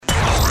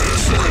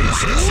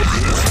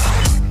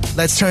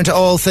Let's turn to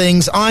all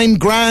things I'm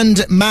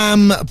Grand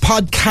Mam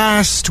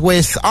podcast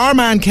with our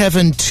man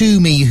Kevin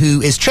Twomey,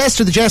 who is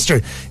Chester the Jester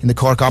in the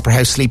Cork Opera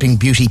House Sleeping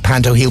Beauty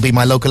Panto. He'll be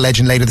my local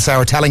legend later this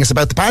hour telling us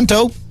about the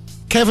Panto.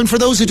 Kevin, for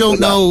those who don't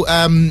know,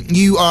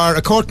 you are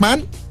a Cork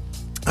man.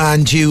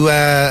 And you...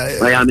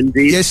 I am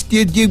indeed. Yes,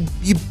 you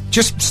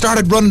just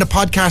started running a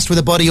podcast with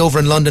a buddy over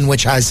in London,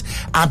 which has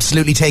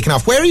absolutely taken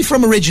off. Where are you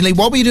from originally?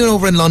 What were you doing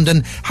over in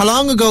London? How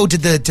long ago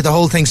did the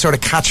whole thing sort of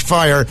catch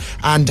fire?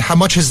 And how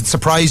much has it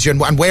surprised you?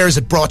 And where has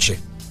it brought you?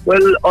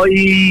 Well,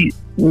 I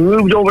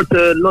moved over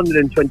to London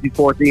in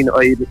 2014.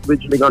 I'd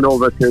originally gone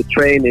over to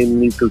train in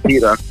musical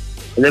theatre.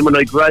 And then when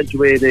I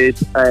graduated,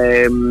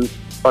 I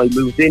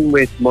moved in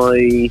with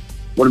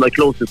one of my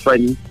closest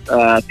friends,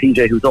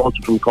 PJ, who's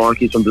also from Cork.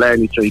 He's from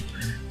Blarney Street,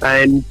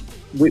 and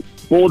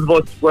both of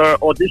us were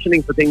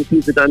auditioning for things.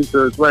 He's a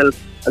dancer as well,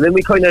 and then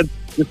we kind of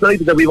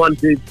decided that we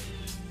wanted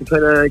to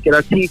kind of get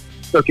our teeth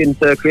stuck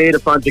into create a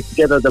project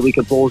together that we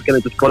could both kind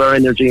of just put our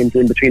energy into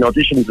in between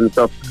auditions and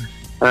stuff.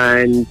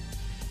 And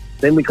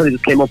then we kind of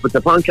just came up with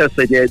the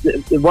podcast idea.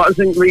 It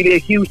wasn't really a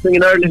huge thing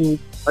in Ireland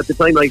at the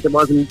time. Like, there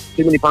wasn't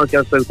too many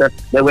podcasts out there.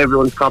 Now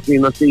everyone's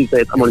copying us these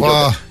days. I'm only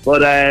joking.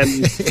 But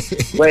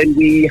when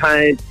we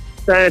had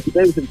started,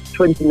 that was in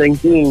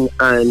 2019,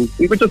 and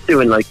we were just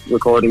doing like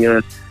recording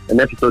an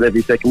episode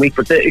every second week.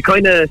 But it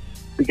kind of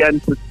began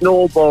to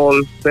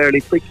snowball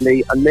fairly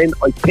quickly. And then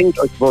I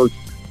suppose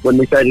when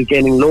we started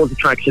gaining loads of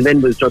traction,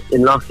 then was just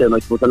in lockdown. I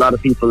suppose a lot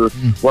of people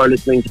were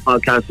listening to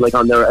podcasts like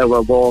on their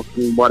hour walk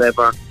and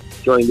whatever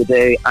during the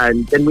day.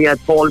 And then we had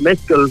Paul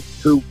Mescal,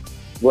 who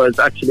was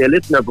actually a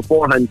listener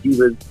beforehand. He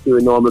was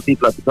doing Normal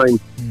People at the time.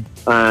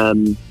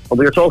 And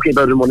we were talking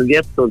about it in one of the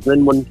episodes. And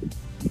then when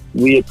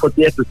we had put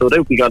the episode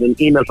out, we got an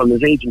email from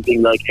his agent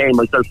being like, hey,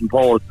 myself and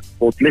Paul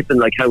both listen,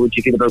 like, how would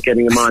you feel about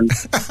getting him on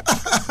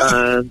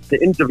to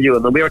interview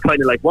him? And we were kind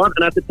of like, what?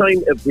 And at the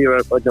time, we were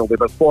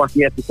about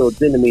 40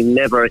 episodes in, and we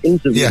never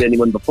interviewed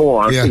anyone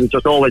before. It was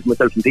just always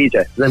myself and PJ.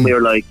 And then we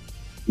were like,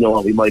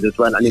 no, we might as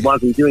well. And he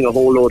wasn't doing a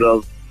whole load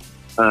of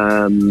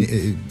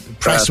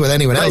press with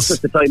anyone else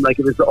at the time. Like,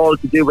 it was all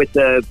to do with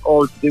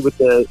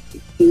the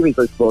series,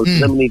 I suppose.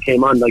 And then when he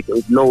came on, like, there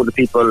was loads of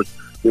people.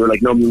 We were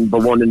like number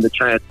one in the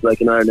charts, like,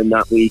 in Ireland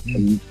that week,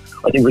 and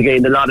I think we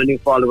gained a lot of new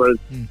followers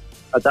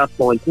at that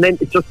point. And then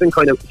it's just been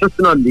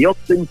on the up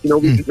since. You know,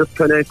 we were just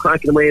kind of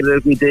cracking away at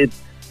it. We did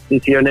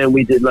this year now.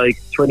 We did like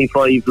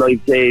 25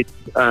 live dates.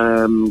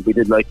 We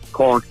did like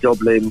Cork,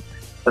 Dublin,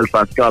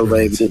 Belfast,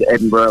 Galway. We did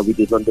Edinburgh. We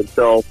did London.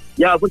 So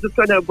yeah, we're just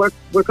kind of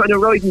we're kind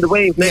of riding the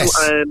wave now,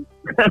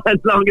 as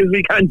long as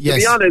we can. To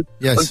be honest,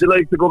 until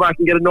like to go back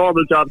and get a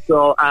normal job.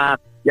 So.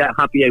 Yeah,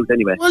 happy out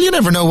anyway. Well, you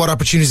never know what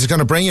opportunities are going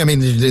to bring you. I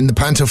mean, in the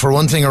Panto for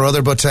one thing or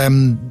other, but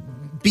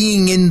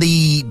being in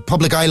the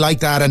public eye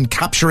like that and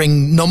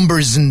capturing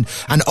numbers and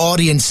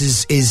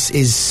audiences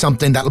is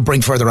something that'll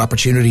bring further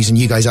opportunities. And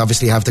you guys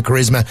obviously have the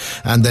charisma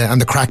and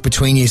the crack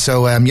between you.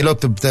 So you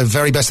look the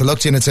very best of luck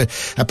to you, and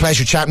it's a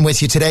pleasure chatting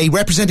with you today.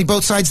 Representing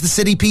both sides of the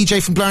city,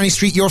 PJ from Blarney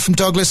Street, you're from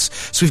Douglas.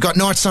 So we've got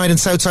North Side and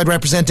South Side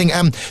representing.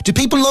 Do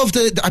people love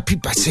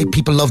I say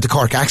people love the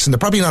Cork accent. They're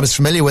probably not as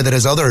familiar with it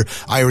as other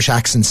Irish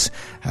accents.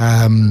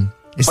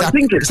 Is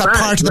that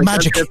part of the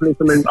magic? Definitely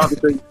something,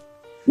 obviously.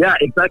 Yeah,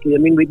 exactly. I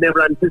mean, we'd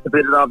never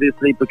anticipated,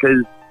 obviously,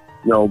 because,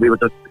 you know, we were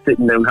just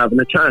sitting down having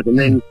a chat, and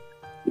then,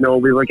 you know,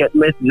 we were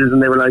getting messages,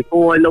 and they were like,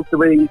 oh, I love the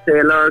way you say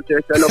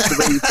allergic, I love the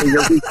way you say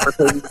you're weak for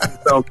things and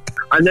stuff.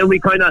 And then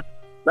we kind of,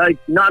 like,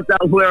 not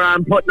that where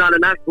I'm putting on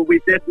an act, but we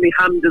definitely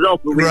hammed it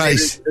up, and we made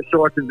it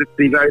short of it to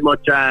be very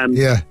much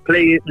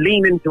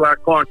lean into our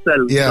Cork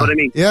selves, you know what I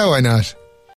mean? Yeah, why not?